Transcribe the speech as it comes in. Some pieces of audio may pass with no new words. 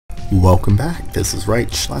Welcome back, this is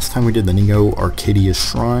Raich. Last time we did the Neo Arcadia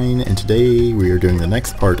Shrine, and today we are doing the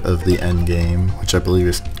next part of the end game, which I believe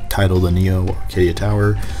is titled the Neo Arcadia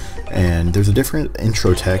Tower. And there's a different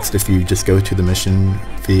intro text if you just go to the mission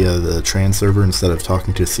via the trans server instead of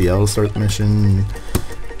talking to CL to start the mission.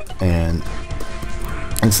 And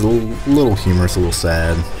it's a little humorous, a little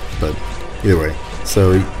sad, but either way.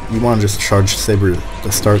 So you want to just charge Saber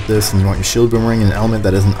to start this, and you want your shield boomerang and an element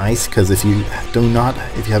that isn't ice, because if you have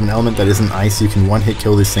an element that isn't ice, you can one-hit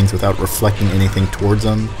kill these things without reflecting anything towards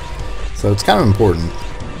them. So it's kind of important,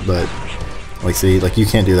 but like see, like you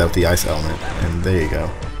can't do that with the ice element, and there you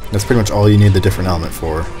go. That's pretty much all you need the different element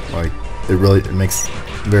for. Like it makes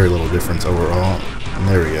very little difference overall. And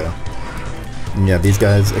there we go. And yeah, these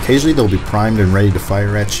guys occasionally they'll be primed and ready to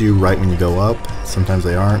fire at you right when you go up. Sometimes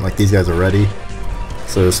they aren't. Like these guys are ready.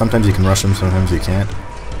 So sometimes you can rush him, sometimes you can't.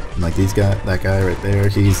 And like that guy right there,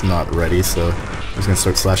 he's not ready, so I'm just gonna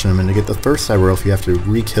start slashing him. And to get the first cyber elf, you have to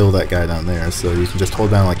re-kill that guy down there. So you can just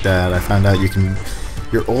hold down like that. I found out you can,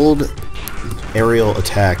 your old aerial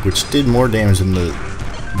attack, which did more damage than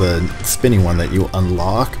the spinning one that you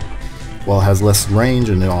unlock, while it has less range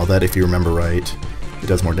and all that, if you remember right, it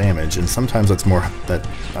does more damage. And sometimes that's more,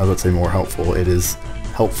 I would say more helpful. It is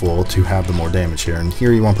helpful to have the more damage here, and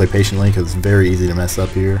here you want to play patiently because it's very easy to mess up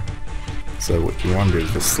here. So what you want to do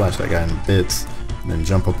is just slash that guy in bits, and then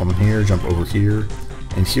jump up on here, jump over here,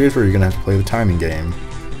 and here's where you're going to have to play the timing game.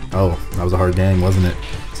 Oh, that was a hard game, wasn't it?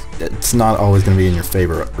 It's not always going to be in your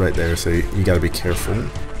favor right there, so you got to be careful.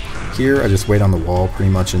 Here I just wait on the wall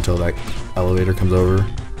pretty much until that elevator comes over,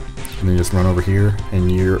 and then just run over here,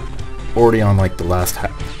 and you're already on like the last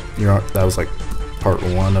that was like part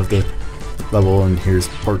 1 of the level, and here's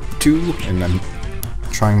part 2, and I'm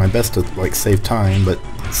trying my best to like save time, but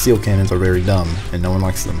seal cannons are very dumb and no one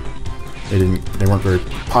likes them. They weren't very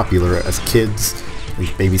popular as kids,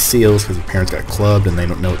 these baby seals, because their parents got clubbed and they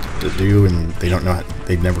don't know what to do, and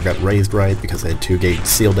they never got raised right because they had 2 gay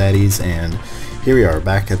seal daddies. And here we are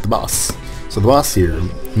back at the boss. So the boss here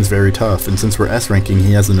is very tough, and since we're S ranking,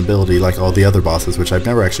 he has an ability like all the other bosses, which I've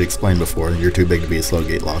never actually explained before. You're too big to be a slug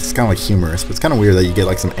gate boss. It's kind of like humorous, but it's kind of weird that you get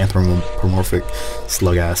like some anthropomorphic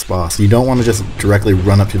slug ass boss. You don't want to just directly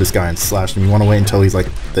run up to this guy and slash him. You want to wait until he's like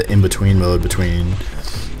the in-between mode between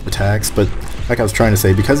attacks. But like I was trying to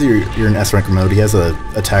say, because you're in S ranker mode, he has a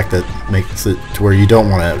attack that makes it to where you don't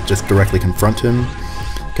want to just directly confront him,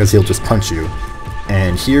 because he'll just punch you.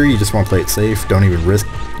 And here you just want to play it safe. Don't even risk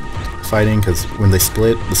fighting, because when they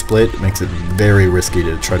split, the split makes it very risky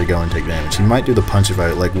to try to go and take damage. He might do the punch if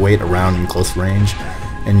I like wait around in close range,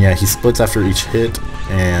 and yeah, he splits after each hit,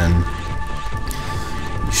 and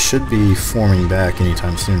you should be forming back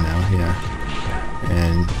anytime soon now. Yeah,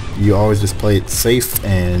 and you always just play it safe,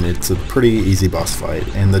 and it's a pretty easy boss fight.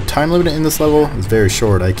 And the time limit in this level is very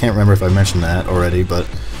short. I can't remember if I mentioned that already, but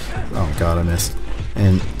oh god, I missed.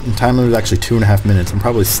 And the time limit is actually 2.5 minutes. I'm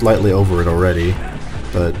probably slightly over it already.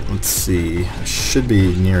 But let's see, I should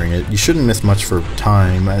be nearing it. You shouldn't miss much for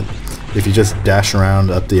time. If you just dash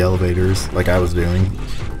around up the elevators like I was doing,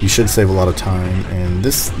 you should save a lot of time, and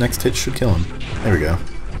this next hit should kill him. There we go.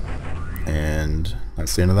 And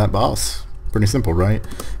that's the end of that boss. Pretty simple, right?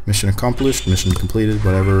 Mission accomplished, mission completed,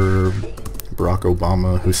 whatever. Barack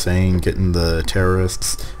Obama, Hussein getting the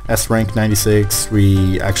terrorists. S rank 96,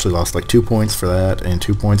 we actually lost like 2 points for that and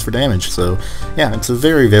 2 points for damage. So yeah, it's a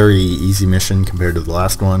very, very easy mission compared to the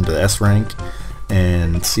last one, to S rank.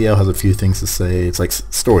 And CL has a few things to say. It's like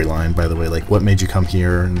storyline, by the way, like what made you come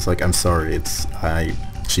here? And it's like, I'm sorry,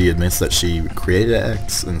 she admits that she created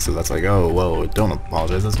X, and so that's like, oh, well, don't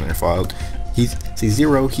apologize, that's not your fault.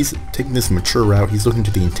 Zero, he's taking this mature route. He's looking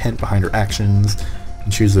to the intent behind her actions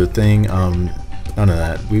and choose a thing. None of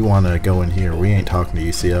that. We want to go in here. We ain't talking to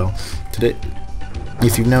UCL today.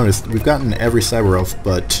 If you've noticed, we've gotten every cyber elf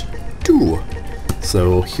but 2.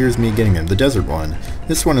 So here's me getting them. The desert one.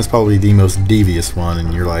 This one is probably the most devious one,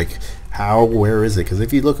 and you're like, how? Where is it? Because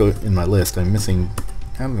if you look in my list, I'm missing.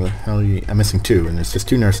 How the hell I'm missing 2, and it's just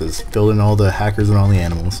 2 nurses filled in all the hackers and all the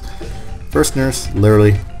animals. First nurse,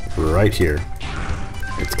 literally right here.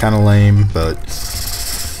 It's kind of lame, but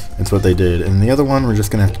that's what they did. And the other one, we're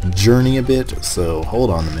just gonna have to journey a bit, so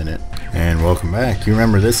hold on a minute. And welcome back. You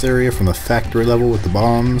remember this area from the factory level with the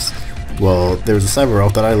bombs? Well, there's a cyber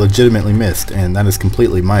elf that I legitimately missed, and that is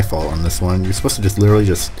completely my fault on this one. You're supposed to just literally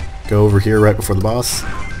just go over here right before the boss,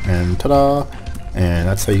 and ta-da! And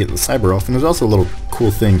that's how you get the cyber elf. And there's also a little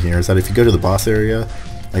cool thing here, is that if you go to the boss area,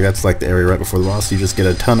 like that's like the area right before the boss, you just get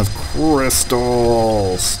a ton of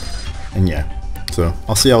crystals. And yeah, so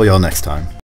I'll see all y'all next time.